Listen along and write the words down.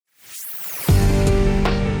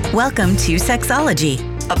Welcome to Sexology,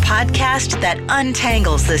 a podcast that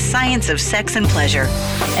untangles the science of sex and pleasure.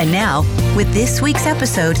 And now, with this week's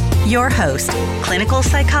episode, your host, clinical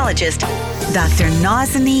psychologist, Dr.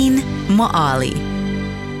 Nazanin Moali.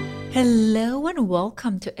 Hello and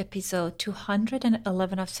welcome to episode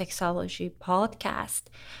 211 of Sexology Podcast.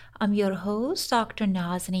 I'm your host, Dr.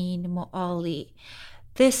 Nazanin Moali.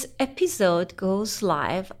 This episode goes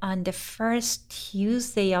live on the first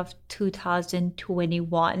Tuesday of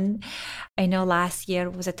 2021. I know last year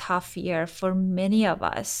was a tough year for many of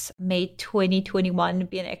us. May 2021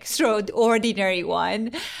 be an extraordinary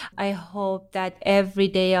one. I hope that every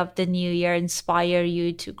day of the new year inspire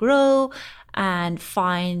you to grow and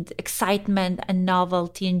find excitement and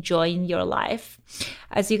novelty and joy in your life.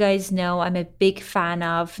 As you guys know, I'm a big fan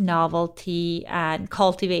of novelty and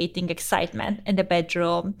cultivating excitement in the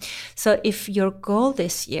bedroom. So if your goal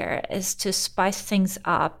this year is to spice things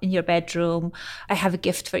up in your bedroom, I have a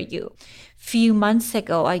gift for you. Few months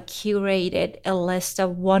ago, I curated a list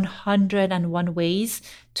of 101 ways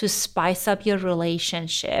to spice up your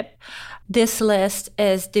relationship. This list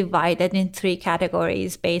is divided in 3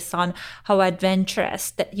 categories based on how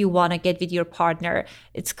adventurous that you want to get with your partner.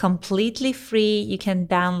 It's completely free. You can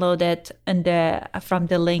download it from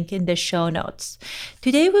the link in the show notes.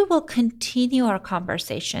 Today, we will continue our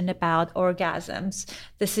conversation about orgasms.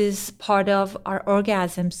 This is part of our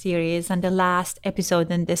orgasm series and the last episode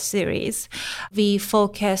in this series. We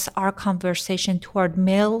focus our conversation toward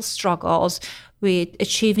male struggles with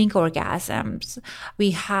achieving orgasms.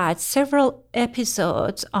 We had several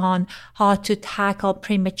episodes on how to tackle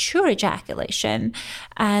premature ejaculation.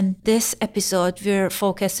 And this episode, we're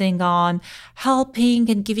focusing on helping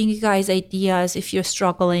and giving you guys ideas if you're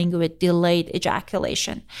struggling with delayed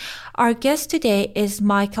ejaculation. Our guest today is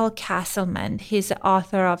Michael Castleman. He's the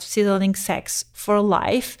author of Settling Sex for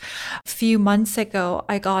Life. A few months ago,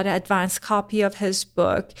 I got an advanced copy of his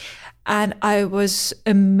book, and I was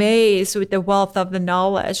amazed with the wealth of the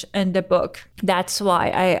knowledge in the book. That's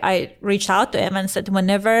why I reached out to him and said,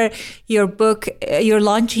 whenever you're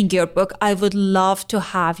launching your book, I would love to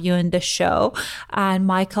have you in the show. And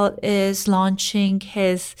Michael is releasing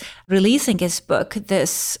his book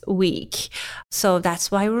this week. So that's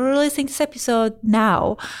why we're releasing this episode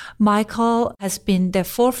now. Michael has been the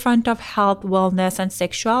forefront of health, wellness, and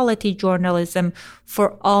sexuality journalism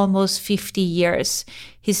for almost 50 years.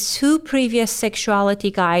 His 2 previous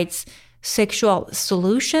sexuality guides, Sexual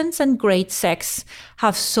Solutions and Great Sex,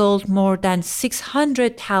 have sold more than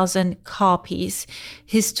 600,000 copies.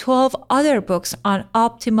 His 12 other books on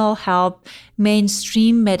optimal health,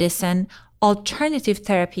 mainstream medicine, alternative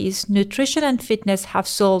therapies, nutrition, and fitness have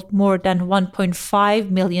sold more than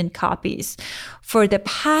 1.5 million copies. For the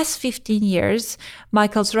past 15 years,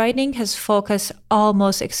 Michael's writing has focused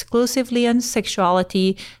almost exclusively on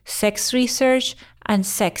sexuality, sex research, and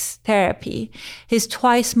sex therapy. His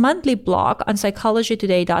twice-monthly blog on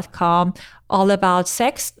psychologytoday.com, All About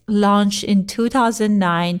Sex, launched in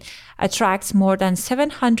 2009, attracts more than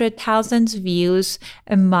 700,000 views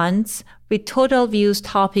a month, with total views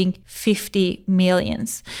topping 50 million.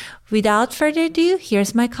 Without further ado,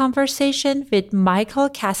 here's my conversation with Michael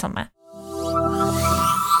Castleman.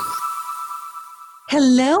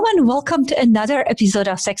 Hello and welcome to another episode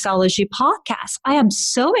of Sexology Podcast. I am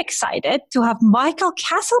so excited to have Michael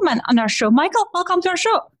Castleman on our show. Michael, welcome to our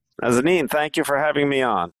show. Nazanin, thank you for having me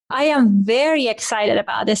on. I am very excited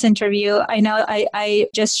about this interview. I know I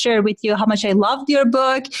just shared with you how much I loved your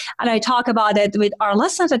book, and I talk about it with our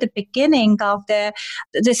listeners at the beginning of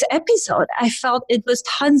this episode. I felt it was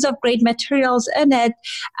tons of great materials in it,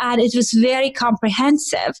 and it was very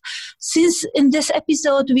comprehensive. Since in this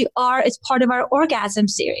episode it's part of our orgasm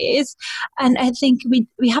series, and I think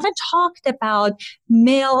we haven't talked about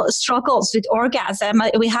male struggles with orgasm.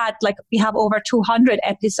 We have over 200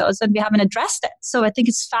 episodes, and we haven't addressed it. So I think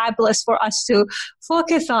it's fabulous for us to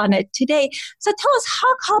focus on it today. So tell us,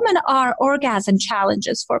 how common are orgasm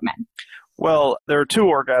challenges for men? Well, there are 2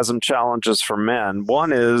 orgasm challenges for men.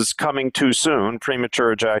 One is coming too soon,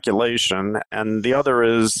 premature ejaculation, and the other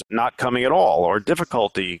is not coming at all or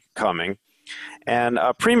difficulty coming. And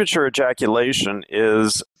premature ejaculation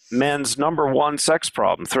is men's number 1 sex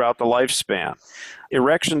problem throughout the lifespan.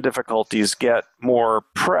 Erection difficulties get more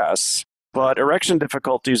press, but erection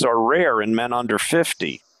difficulties are rare in men under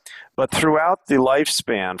 50. But throughout the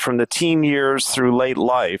lifespan, from the teen years through late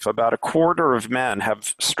life, about a quarter of men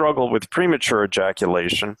have struggled with premature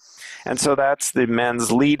ejaculation. And so that's the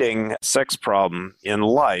men's leading sex problem in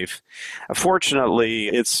life. Fortunately,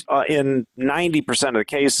 it's in 90% of the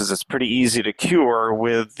cases, it's pretty easy to cure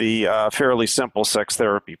with the fairly simple sex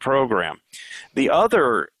therapy program. The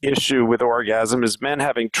other issue with orgasm is men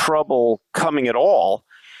having trouble coming at all,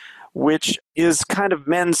 which is kind of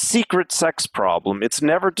men's secret sex problem. It's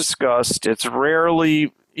never discussed. It's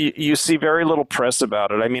rarely, you see very little press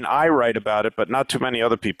about it. I mean, I write about it, but not too many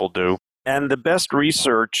other people do. And the best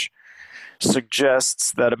research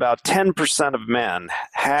suggests that about 10% of men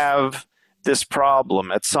have this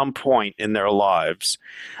problem at some point in their lives.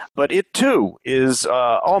 But it too is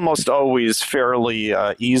almost always fairly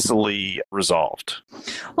easily resolved.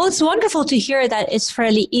 Well, it's wonderful to hear that it's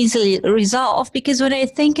fairly easily resolved, because when I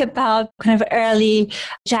think about kind of early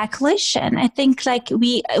ejaculation, I think like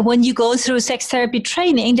when you go through sex therapy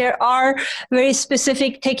training, there are very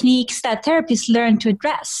specific techniques that therapists learn to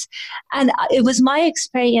address. And it was my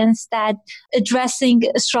experience that addressing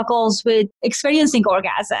struggles with experiencing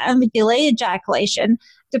orgasm, delayed ejaculation,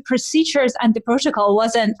 the procedures and the protocol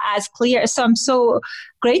wasn't as clear. So I'm so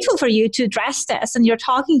grateful for you to address this, and you're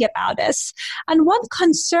talking about this. And one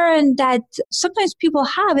concern that sometimes people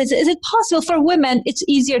have is it possible for women it's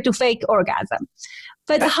easier to fake orgasm?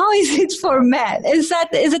 But how is it for men? Is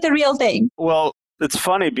it a real thing? Well, it's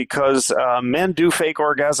funny because men do fake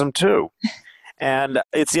orgasm too. And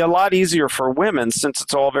it's a lot easier for women since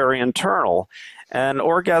it's all very internal. And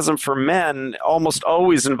orgasm for men almost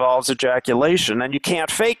always involves ejaculation, and you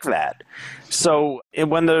can't fake that. So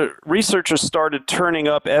when the researchers started turning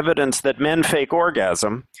up evidence that men fake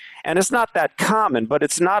orgasm, and it's not that common, but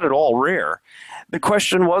it's not at all rare, the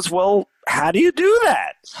question was, well, how do you do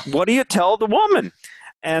that? What do you tell the woman?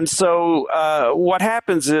 And so what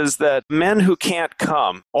happens is that men who can't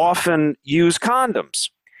come often use condoms,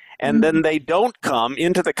 and then they don't come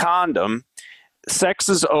into the condom. Sex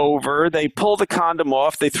is over, they pull the condom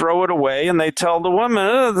off, they throw it away, and they tell the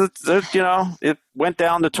woman, it went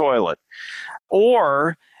down the toilet.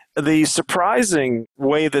 Or the surprising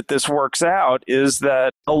way that this works out is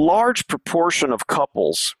that a large proportion of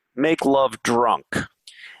couples make love drunk.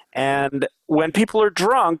 And when people are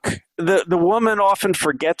drunk, the woman often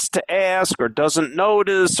forgets to ask or doesn't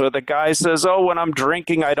notice, or the guy says, oh, when I'm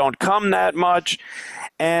drinking, I don't come that much.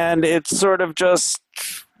 And it's sort of just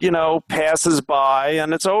passes by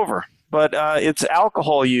and it's over. But it's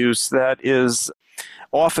alcohol use that is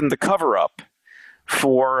often the cover-up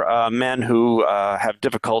for men who have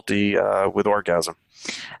difficulty with orgasm.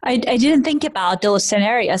 I didn't think about those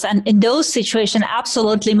scenarios, and in those situations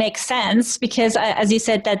absolutely makes sense, because as you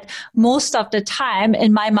said, that most of the time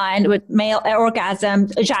in my mind with male orgasm,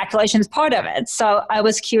 ejaculation is part of it. So I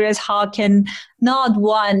was curious, how can not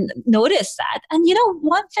one notice that? And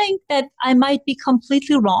one thing that I might be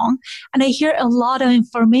completely wrong, and I hear a lot of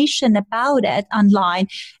information about it online,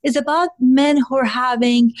 is about men who are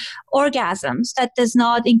having orgasms that does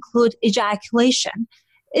not include ejaculation.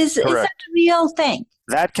 Is that a real thing?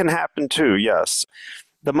 That can happen too, yes.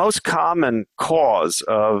 The most common cause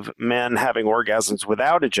of men having orgasms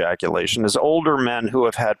without ejaculation is older men who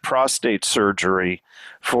have had prostate surgery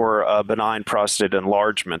for a benign prostate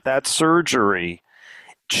enlargement. That surgery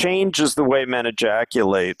changes the way men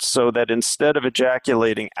ejaculate so that instead of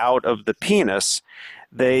ejaculating out of the penis,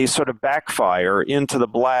 they sort of backfire into the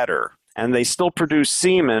bladder. And they still produce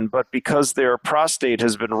semen, but because their prostate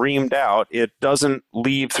has been reamed out, it doesn't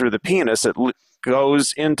leave through the penis. It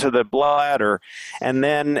goes into the bladder and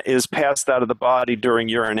then is passed out of the body during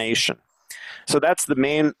urination. So that's the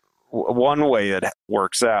main one way it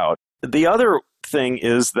works out. The other thing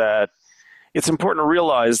is that it's important to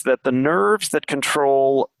realize that the nerves that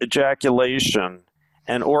control ejaculation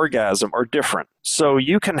and orgasm are different. So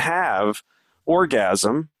you can have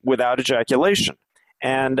orgasm without ejaculation.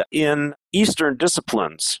 And in Eastern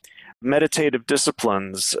disciplines, meditative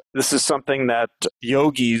disciplines, this is something that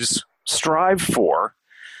yogis strive for.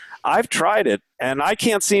 I've tried it, and I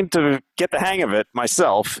can't seem to get the hang of it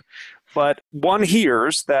myself, but one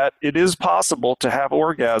hears that it is possible to have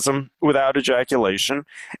orgasm without ejaculation.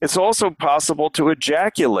 It's also possible to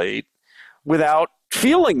ejaculate without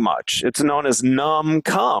feeling much. It's known as numb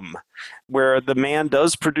cum, where the man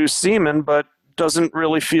does produce semen, but doesn't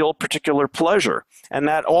really feel particular pleasure. And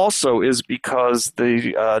that also is because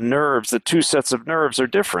the nerves, the two sets of nerves are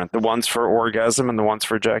different, the ones for orgasm and the ones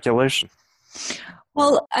for ejaculation.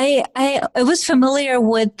 Well, I was familiar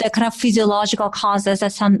with the kind of physiological causes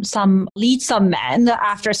that lead some men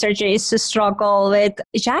after surgeries to struggle with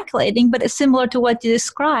ejaculating, but it's similar to what you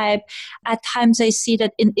describe. At times I see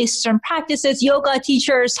that in Eastern practices, yoga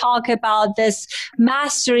teachers talk about this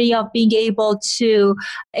mastery of being able to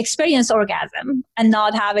experience orgasm and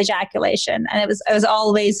not have ejaculation. And I was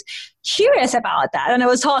always curious about that. And I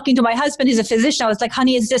was talking to my husband, he's a physician. I was like,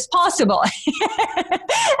 honey, is this possible?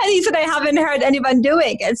 And he said, I haven't heard anyone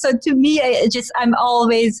doing it. So to me, I'm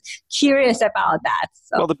always curious about that.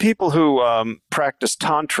 So. Well, the people who practice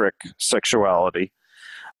tantric sexuality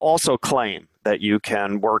also claim that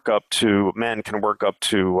men can work up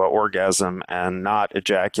to orgasm and not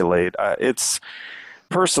ejaculate.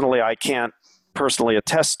 Personally, I can't personally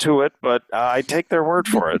attest to it, but I take their word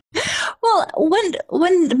for it. Well,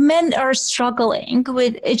 when men are struggling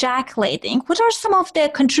with ejaculating, what are some of the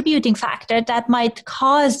contributing factors that might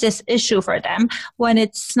cause this issue for them when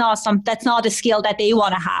that's not a skill that they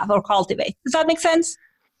want to have or cultivate? Does that make sense?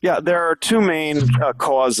 Yeah, there are two main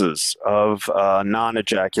causes of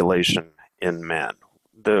non-ejaculation in men.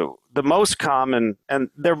 The most common, and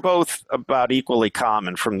they're both about equally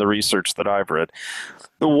common from the research that I've read.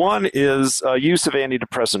 The one is use of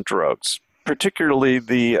antidepressant drugs, particularly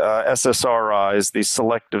the SSRIs, the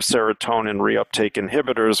selective serotonin reuptake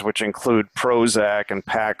inhibitors, which include Prozac and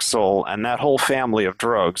Paxil, and that whole family of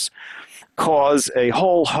drugs, cause a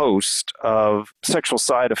whole host of sexual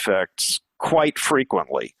side effects quite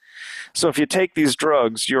frequently. So if you take these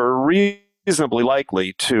drugs, you're reasonably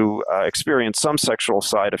likely to experience some sexual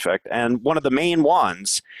side effect. And one of the main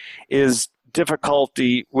ones is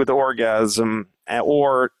difficulty with orgasm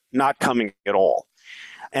or not coming at all.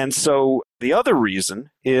 And so the other reason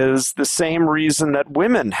is the same reason that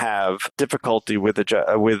women have difficulty with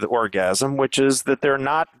orgasm, which is that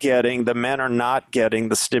the men are not getting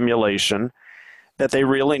the stimulation that they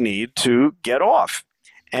really need to get off.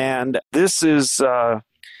 And this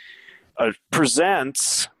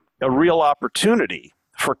presents a real opportunity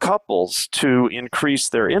for couples to increase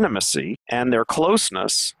their intimacy and their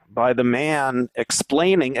closeness by the man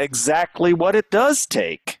explaining exactly what it does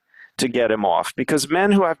take to get him off. Because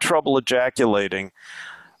men who have trouble ejaculating,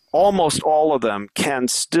 almost all of them can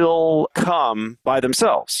still come by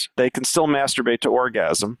themselves. They can still masturbate to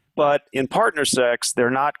orgasm, but in partner sex, they're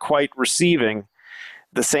not quite receiving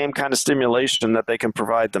the same kind of stimulation that they can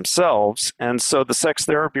provide themselves. And so the sex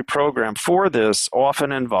therapy program for this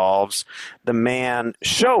often involves the man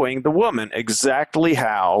showing the woman exactly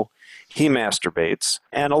how he masturbates.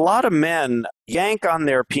 And a lot of men yank on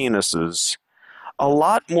their penises a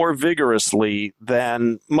lot more vigorously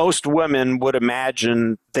than most women would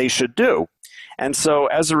imagine they should do. And so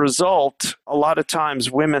as a result, a lot of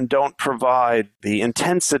times women don't provide the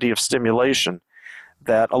intensity of stimulation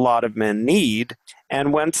that a lot of men need.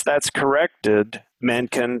 And once that's corrected,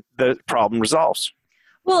 the problem resolves.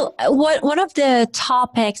 Well, one of the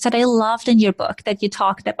topics that I loved in your book that you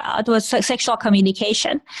talked about was sexual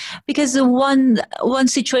communication, because one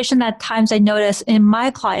situation that times I notice in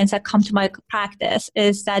my clients that come to my practice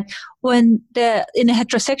is that when in a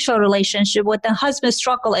heterosexual relationship, with the husband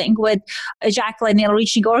struggling with ejaculating and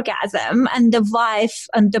reaching orgasm, and the wife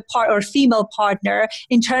and the female partner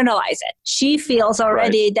internalize it. She feels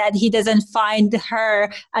already that he doesn't find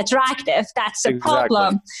her attractive. That's the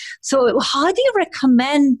problem. So how do you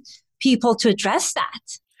recommend people to address that?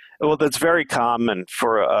 Well, that's very common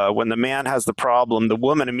for when the man has the problem, the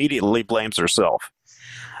woman immediately blames herself.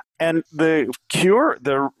 And the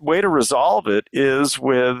way to resolve it is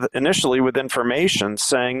initially with information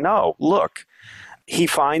saying, no, look, he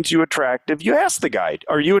finds you attractive. You ask the guy,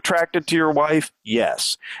 are you attracted to your wife?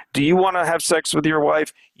 Yes. Do you want to have sex with your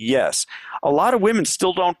wife? Yes. A lot of women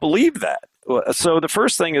still don't believe that. So the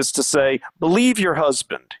first thing is to say, believe your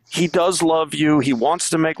husband. He does love you. He wants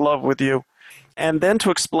to make love with you. And then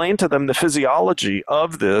to explain to them the physiology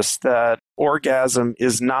of this, that orgasm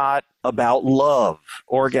is not about love.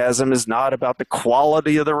 Orgasm is not about the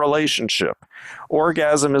quality of the relationship.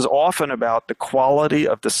 Orgasm is often about the quality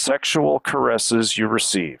of the sexual caresses you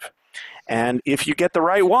receive. And if you get the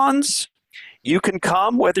right ones, you can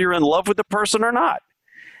come whether you're in love with the person or not.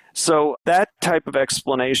 So that type of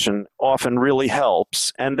explanation often really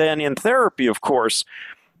helps. And then in therapy, of course,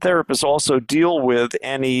 therapists also deal with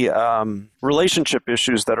any relationship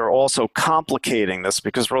issues that are also complicating this,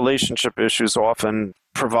 because relationship issues often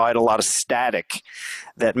provide a lot of static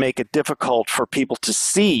that make it difficult for people to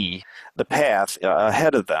see the path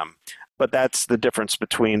ahead of them. But that's the difference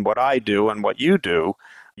between what I do and what you do.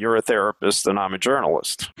 you're a therapist and I'm a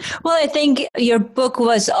journalist. Well, I think your book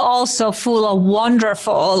was also full of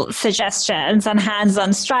wonderful suggestions and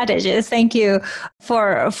hands-on strategies. Thank you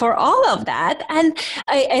for all of that. And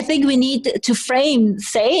I think we need to frame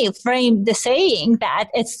the saying that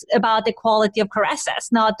it's about the quality of caresses,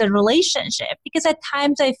 not the relationship. Because at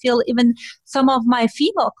times I feel even some of my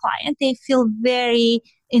female clients, they feel very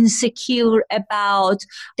insecure about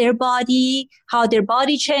their body, how their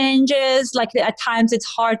body changes. Like at times it's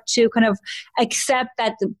hard to kind of accept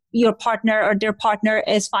that your partner or their partner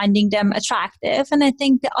is finding them attractive. And I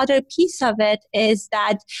think the other piece of it is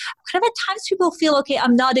that kind of at times people feel, okay,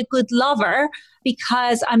 I'm not a good lover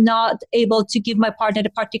because I'm not able to give my partner the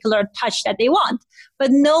particular touch that they want.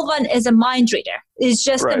 But no one is a mind reader. It's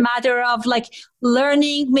just a matter of like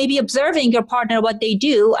learning, maybe observing your partner, what they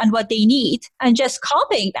do and what they need, and just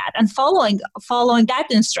copying that and following that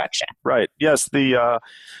instruction. Right. Yes.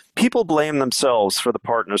 People blame themselves for the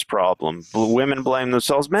partner's problem. Women blame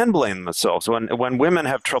themselves. Men blame themselves. When women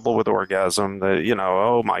have trouble with orgasm,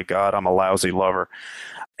 oh my God, I'm a lousy lover.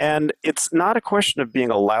 And it's not a question of being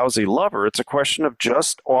a lousy lover. It's a question of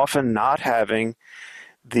just often not having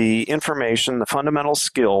the information, the fundamental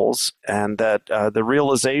skills, and that the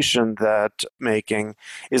realization that making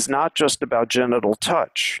is not just about genital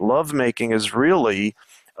touch. Love making is really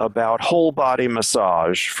about whole body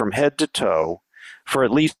massage from head to toe for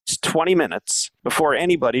at least 20 minutes before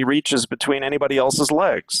anybody reaches between anybody else's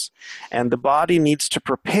legs. And the body needs to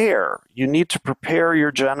prepare. You need to prepare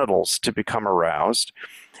your genitals to become aroused.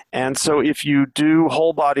 And so if you do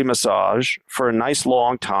whole body massage for a nice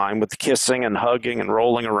long time with kissing and hugging and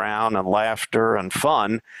rolling around and laughter and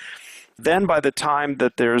fun, then by the time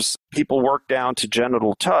that there's people work down to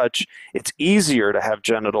genital touch, it's easier to have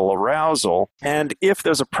genital arousal. And if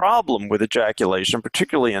there's a problem with ejaculation,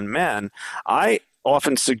 particularly in men, I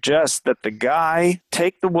often suggest that the guy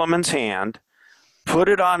take the woman's hand, put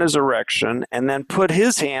it on his erection, and then put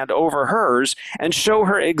his hand over hers and show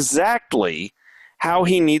her exactly how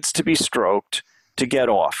he needs to be stroked to get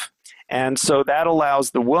off. And so that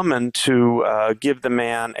allows the woman to give the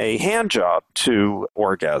man a hand job to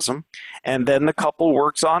orgasm. And then the couple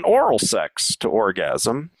works on oral sex to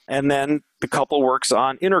orgasm. And then the couple works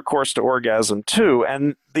on intercourse to orgasm too.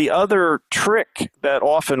 And the other trick that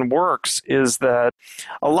often works is that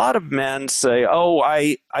a lot of men say, oh,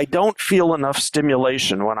 I don't feel enough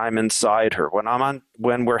stimulation when I'm inside her.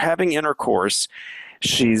 When we're having intercourse,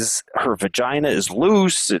 her vagina is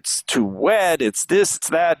loose, it's too wet, it's this, it's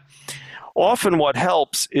that. Often what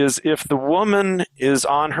helps is if the woman is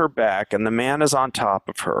on her back and the man is on top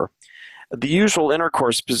of her, the usual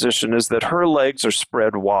intercourse position is that her legs are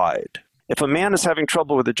spread wide. If a man is having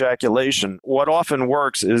trouble with ejaculation, what often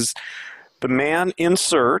works is the man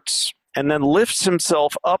inserts and then lifts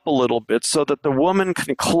himself up a little bit so that the woman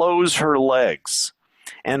can close her legs.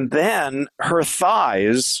 And then her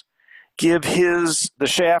thighs give the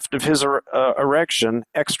shaft of his erection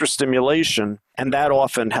extra stimulation, and that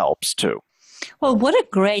often helps too. Well, what a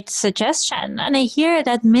great suggestion. And I hear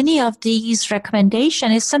that many of these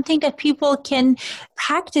recommendations is something that people can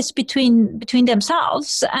practice between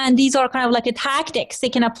themselves. And these are kind of like a tactics they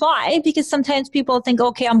can apply, because sometimes people think,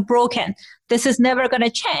 okay, I'm broken. This is never going to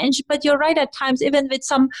change. But you're right, at times, even with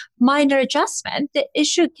some minor adjustment, the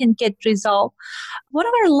issue can get resolved. One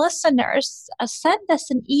of our listeners sent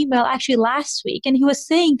us an email actually last week, and he was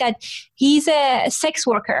saying that he's a sex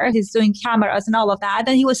worker. He's doing cameras and all of that.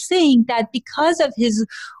 And he was saying that because of his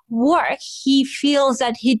work, he feels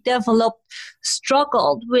that he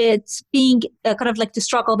struggled with being kind of like the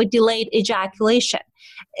struggle with delayed ejaculation.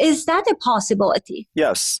 Is that a possibility?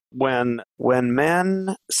 Yes. When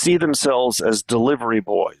men see themselves as delivery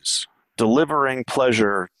boys, delivering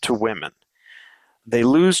pleasure to women, they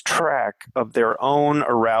lose track of their own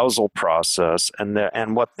arousal process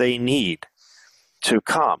and what they need to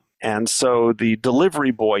come. And so the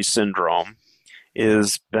delivery boy syndrome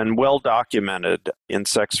has been well documented in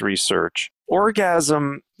sex research.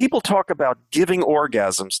 Orgasm, people talk about giving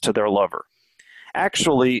orgasms to their lover.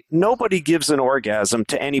 Actually, nobody gives an orgasm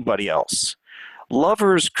to anybody else.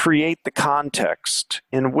 Lovers create the context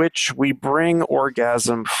in which we bring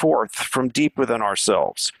orgasm forth from deep within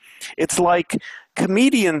ourselves. It's like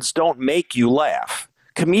comedians don't make you laugh.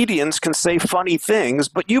 Comedians can say funny things,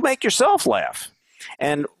 but you make yourself laugh.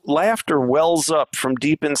 And laughter wells up from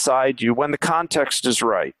deep inside you when the context is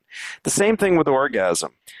right. The same thing with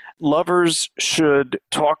orgasm. Lovers should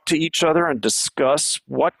talk to each other and discuss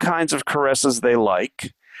what kinds of caresses they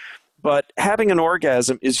like, but having an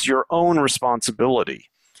orgasm is your own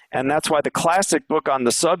responsibility. And that's why the classic book on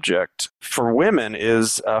the subject for women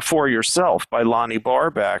is For Yourself by Lonnie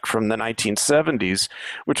Barbach from the 1970s,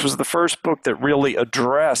 which was the first book that really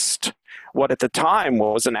addressed what at the time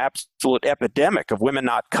was an absolute epidemic of women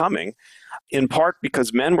not coming, in part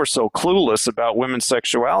because men were so clueless about women's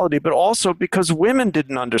sexuality, but also because women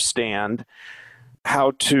didn't understand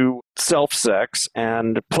how to self-sex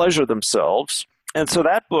and pleasure themselves. And so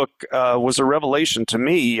that book was a revelation to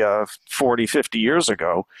me 40, 50 years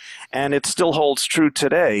ago, and it still holds true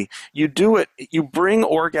today. You do it, you bring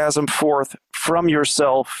orgasm forth from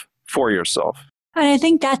yourself for yourself. And I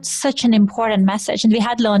think that's such an important message. And we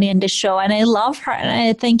had Lonnie in the show, and I love her. And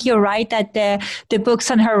I think you're right that the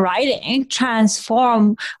books and her writing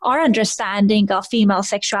transform our understanding of female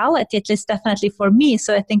sexuality, at least definitely for me.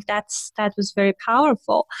 So I think that was very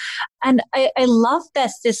powerful. And I love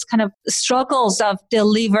this kind of struggles of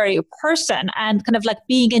delivery person and kind of like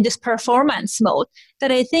being in this performance mode,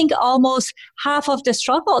 that I think almost half of the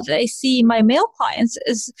struggle that I see my male clients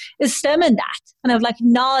is stem in that, kind of like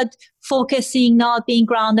not focusing, not being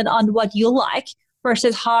grounded on what you like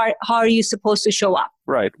versus how are you supposed to show up.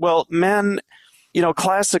 Right. Well, men,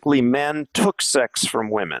 classically men took sex from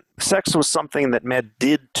women. Sex was something that men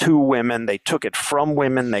did to women. They took it from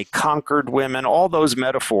women. They conquered women, all those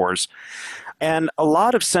metaphors. And a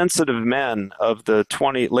lot of sensitive men of the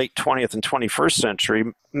late 20th and 21st century,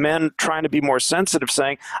 men trying to be more sensitive,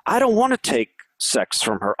 saying, I don't want to take sex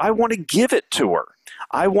from her. I want to give it to her.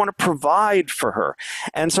 I want to provide for her.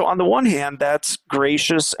 And so on the one hand, that's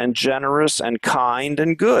gracious and generous and kind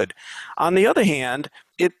and good. On the other hand,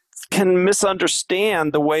 it can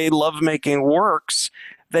misunderstand the way lovemaking works,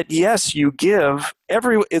 that yes, you give,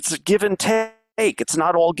 it's give and take. It's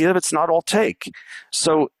not all give, it's not all take.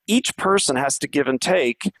 So each person has to give and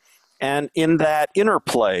take, and in that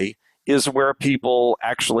interplay is where people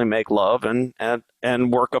actually make love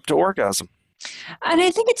and work up to orgasm. And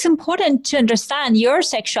I think it's important to understand your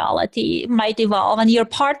sexuality might evolve and your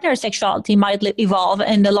partner's sexuality might evolve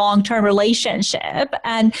in the long-term relationship.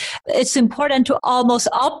 And it's important to almost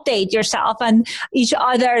update yourself and each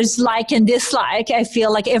other's like and dislike, I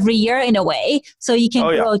feel like every year in a way, so you can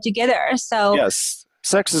grow together. So yes.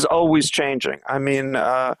 Sex is always changing. I mean,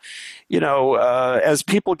 as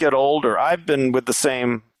people get older,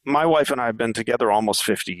 my wife and I have been together almost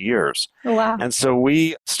 50 years. Oh, wow. And so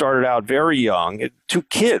we started out very young, 2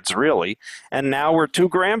 kids really, and now we're 2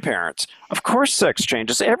 grandparents. Of course, sex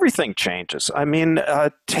changes. Everything changes. I mean,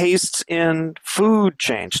 tastes in food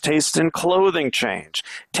change, tastes in clothing change,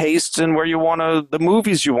 tastes in the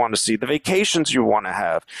movies you want to see, the vacations you want to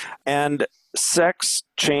have. And sex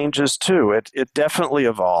changes too. It definitely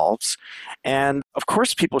evolves. And of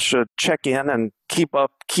course, people should check in and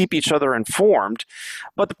keep each other informed.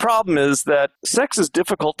 But the problem is that sex is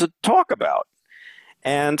difficult to talk about.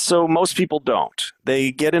 And so most people don't.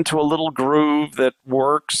 They get into a little groove that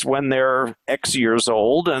works when they're X years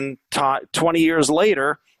old, and 20 years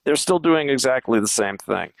later, they're still doing exactly the same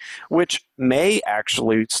thing, which may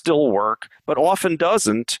actually still work, but often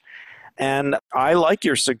doesn't. And I like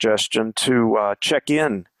your suggestion to check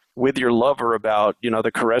in with your lover about,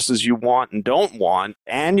 the caresses you want and don't want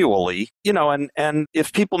annually, and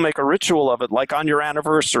if people make a ritual of it, like on your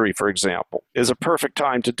anniversary, for example, is a perfect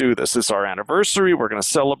time to do this. It's our anniversary. We're going to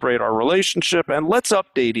celebrate our relationship, and let's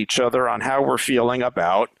update each other on how we're feeling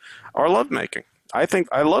about our lovemaking.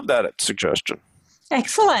 I love that suggestion.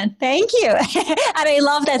 Excellent. Thank you. And I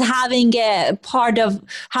love that having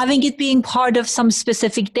it being part of some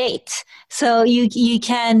specific date. So you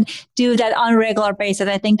can do that on a regular basis.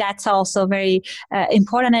 I think that's also very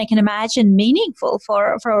important. I can imagine meaningful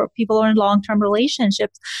for people who are in long-term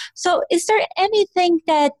relationships. So is there anything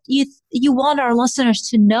that you want our listeners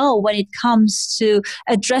to know when it comes to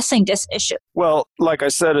addressing this issue? Well, like I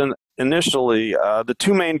said initially, the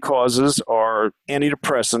 2 main causes are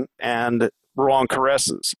antidepressant and wrong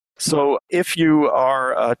caresses. So if you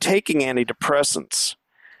are taking antidepressants,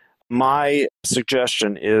 my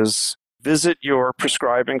suggestion is visit your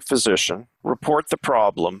prescribing physician, report the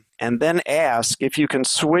problem, and then ask if you can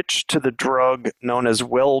switch to the drug known as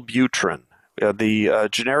Wellbutrin. The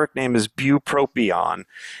generic name is bupropion,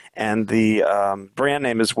 and the brand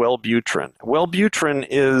name is Wellbutrin. Wellbutrin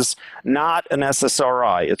is not an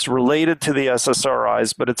SSRI. It's related to the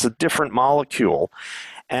SSRIs, but it's a different molecule.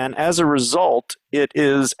 And as a result, it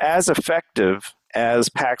is as effective as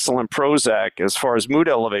Paxil and Prozac as far as mood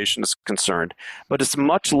elevation is concerned, but it's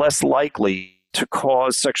much less likely to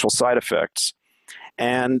cause sexual side effects.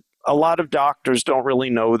 And a lot of doctors don't really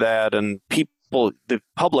know that, and the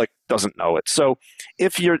public doesn't know it. So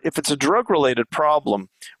if it's a drug-related problem,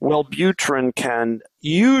 Wellbutrin can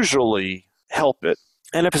usually help it.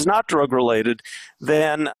 And if it's not drug related,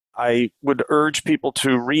 then I would urge people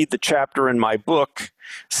to read the chapter in my book,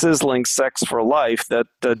 Sizzling Sex for Life, that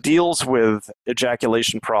deals with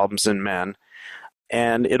ejaculation problems in men.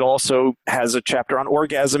 And it also has a chapter on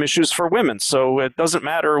orgasm issues for women. So it doesn't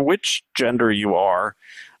matter which gender you are.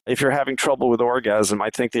 If you're having trouble with orgasm, I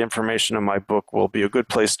think the information in my book will be a good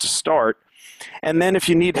place to start. And then if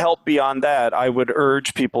you need help beyond that, I would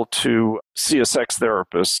urge people to see a sex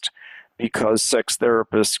therapist, because sex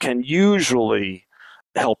therapists can usually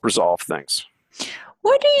help resolve things.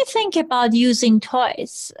 What do you think about using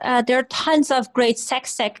toys? There are tons of great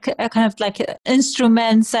sex tech kind of like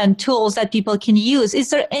instruments and tools that people can use. Is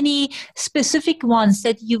there any specific ones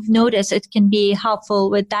that you've noticed it can be helpful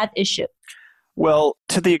with that issue? Well,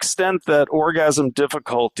 to the extent that orgasm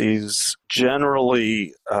difficulties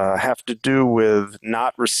generally have to do with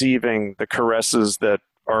not receiving the caresses that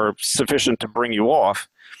are sufficient to bring you off,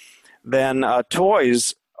 then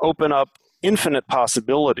toys open up infinite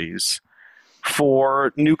possibilities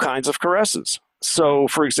for new kinds of caresses. So,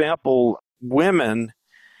 for example, women,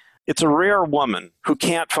 it's a rare woman who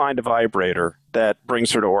can't find a vibrator that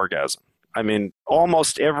brings her to orgasm. I mean,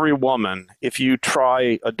 almost every woman, if you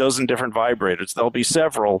try a dozen different vibrators, there'll be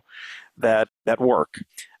several that work.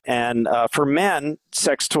 And for men,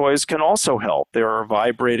 sex toys can also help. There are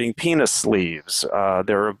vibrating penis sleeves.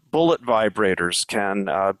 There are bullet vibrators, can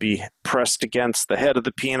be pressed against the head of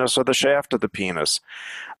the penis or the shaft of the penis.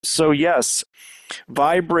 So yes,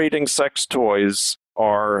 vibrating sex toys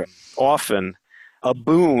are often a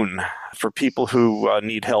boon for people who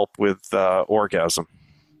need help with orgasm.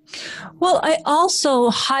 Well, I also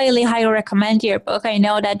highly recommend your book. I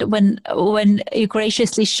know that when you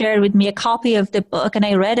graciously shared with me a copy of the book and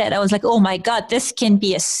I read it, I was like, oh my God, this can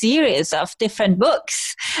be a series of different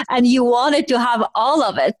books. And you wanted to have all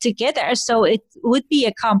of it together. So it would be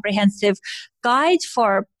a comprehensive guide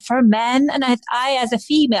for men. And I, as a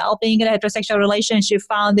female, being in a heterosexual relationship,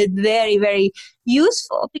 found it very, very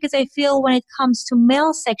useful, because I feel when it comes to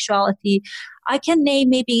male sexuality, I can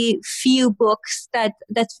name maybe few books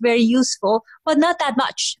that's very useful, but not that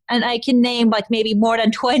much. And I can name like maybe more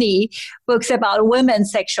than 20 books about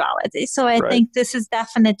women's sexuality. So I think this is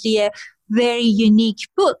definitely a very unique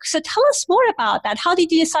book. So tell us more about that. How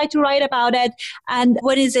did you decide to write about it, and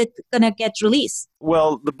when is it going to get released?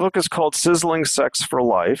 Well, the book is called Sizzling Sex for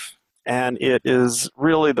Life. And it is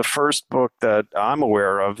really the first book that I'm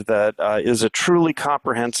aware of that is a truly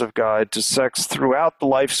comprehensive guide to sex throughout the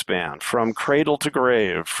lifespan, from cradle to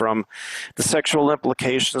grave, from the sexual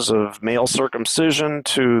implications of male circumcision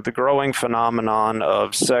to the growing phenomenon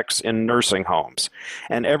of sex in nursing homes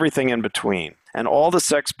and everything in between, and all the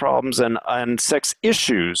sex problems and sex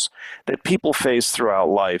issues that people face throughout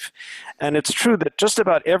life. And it's true that just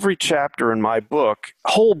about every chapter in my book,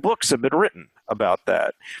 whole books have been written about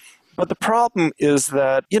that. But the problem is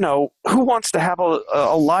that, who wants to have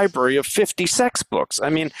a library of 50 sex books? I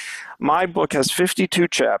mean, my book has 52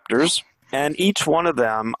 chapters, and each one of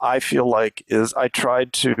them, I feel like, I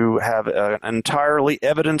tried to have an entirely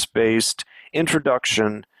evidence-based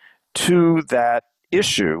introduction to that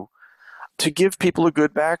issue to give people a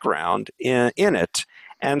good background in it.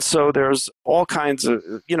 And so there's all kinds of,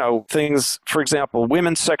 things, for example,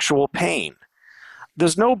 women's sexual pain.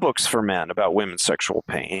 There's no books for men about women's sexual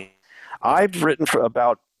pain. I've written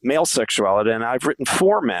about male sexuality, and I've written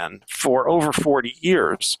for men for over 40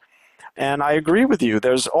 years. And I agree with you.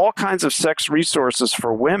 There's all kinds of sex resources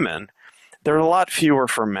for women. There are a lot fewer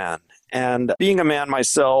for men. And being a man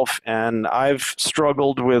myself, and I've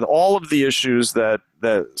struggled with all of the issues the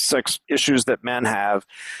sex issues that men have.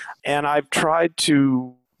 And I've tried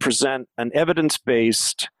to present an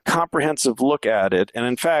evidence-based, comprehensive look at it. And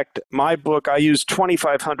in fact, my book, I used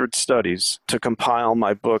 2,500 studies to compile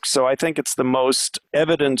my book. So I think it's the most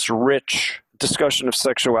evidence-rich discussion of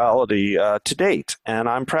sexuality to date. And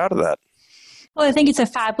I'm proud of that. Well, I think it's a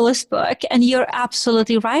fabulous book, and you're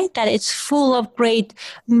absolutely right that it's full of great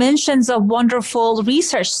mentions of wonderful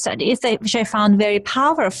research studies, which I found very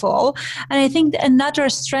powerful. And I think another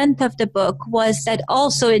strength of the book was that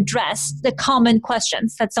also addressed the common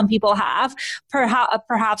questions that some people have.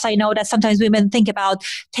 Perhaps I know that sometimes women think about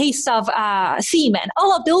taste of semen,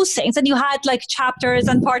 all of those things, and you had like chapters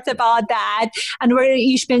and parts about that, and where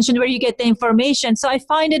you mentioned where you get the information. So I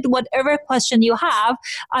find it, whatever question you have,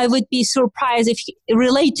 I would be surprised if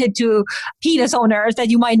related to penis owners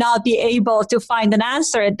that you might not be able to find an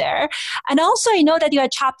answer there. And also I know that you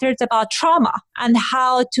had chapters about trauma and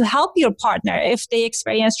how to help your partner if they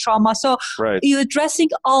experience trauma. So you're addressing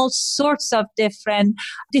all sorts of different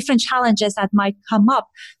challenges that might come up.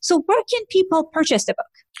 So where can people purchase the book?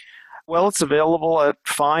 Well, it's available at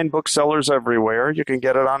fine booksellers everywhere. You can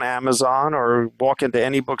get it on Amazon or walk into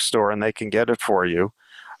any bookstore and they can get it for you.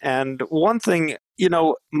 And one thing,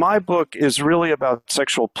 my book is really about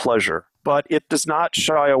sexual pleasure, but it does not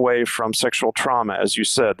shy away from sexual trauma. As you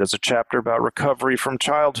said, there's a chapter about recovery from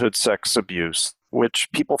childhood sex abuse, which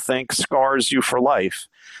people think scars you for life.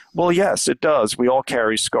 Well, yes, it does. We all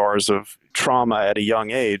carry scars of trauma at a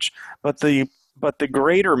young age, but the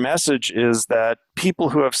greater message is that people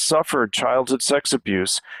who have suffered childhood sex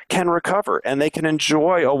abuse can recover and they can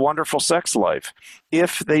enjoy a wonderful sex life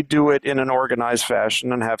if they do it in an organized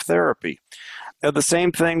fashion and have therapy. The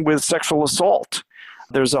same thing with sexual assault.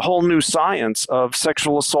 There's a whole new science of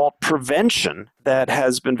sexual assault prevention that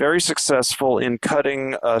has been very successful in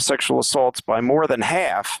cutting sexual assaults by more than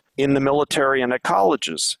half in the military and at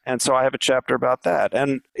colleges. And so I have a chapter about that.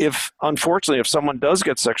 And unfortunately, if someone does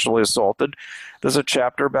get sexually assaulted, there's a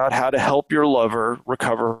chapter about how to help your lover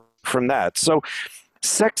recover from that. So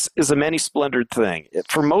sex is a many-splendored thing.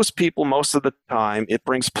 For most people, most of the time, it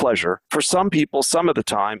brings pleasure. For some people, some of the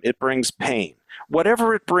time, it brings pain.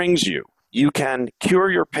 Whatever it brings you, you can cure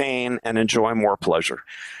your pain and enjoy more pleasure.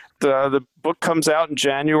 The book comes out in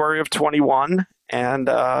January of 21, and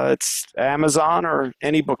it's Amazon or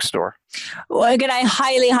any bookstore. Well, again, I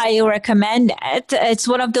highly, highly recommend it. It's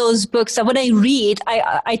one of those books that when I read,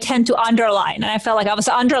 I tend to underline. And I felt like I was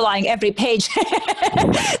underlining every page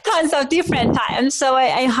tons of different times. So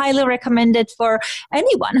I highly recommend it for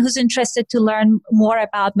anyone who's interested to learn more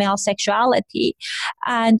about male sexuality.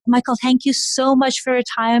 And Michael, thank you so much for your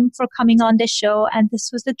time, for coming on the show. And this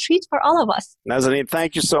was a treat for all of us. Nazanin,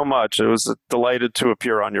 thank you so much. It was delighted to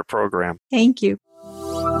appear on your program. Thank you.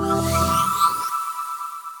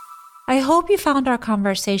 I hope you found our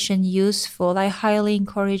conversation useful. I highly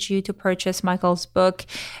encourage you to purchase Michael's book.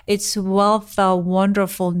 It's wealth of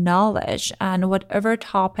wonderful knowledge, and whatever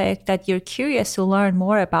topic that you're curious to learn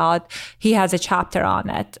more about, he has a chapter on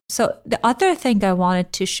it. So the other thing I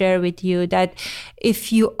wanted to share with you, that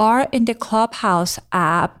if you are in the Clubhouse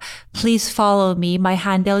app, please follow me. My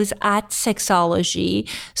handle is @Sexology.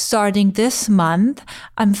 Starting this month,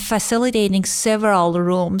 I'm facilitating several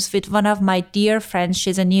rooms with one of my dear friends.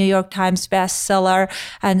 She's a New York Times bestseller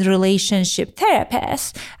and relationship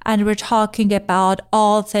therapist. And we're talking about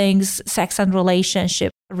all things sex and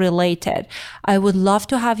relationship related. I would love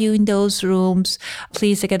to have you in those rooms.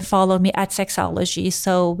 Please, again, follow me @Sexology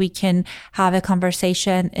so we can have a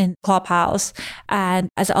conversation in Clubhouse. And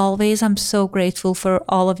as always, I'm so grateful for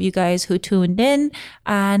all of you guys who tuned in,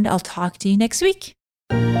 and I'll talk to you next week.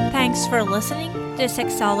 Thanks for listening to the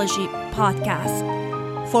Sexology Podcast.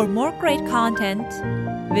 For more great content,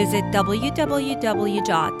 visit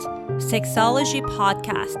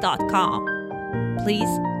www.sexologypodcast.com.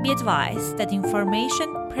 Please be advised that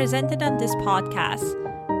information presented on this podcast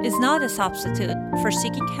is not a substitute for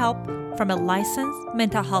seeking help from a licensed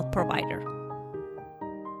mental health provider.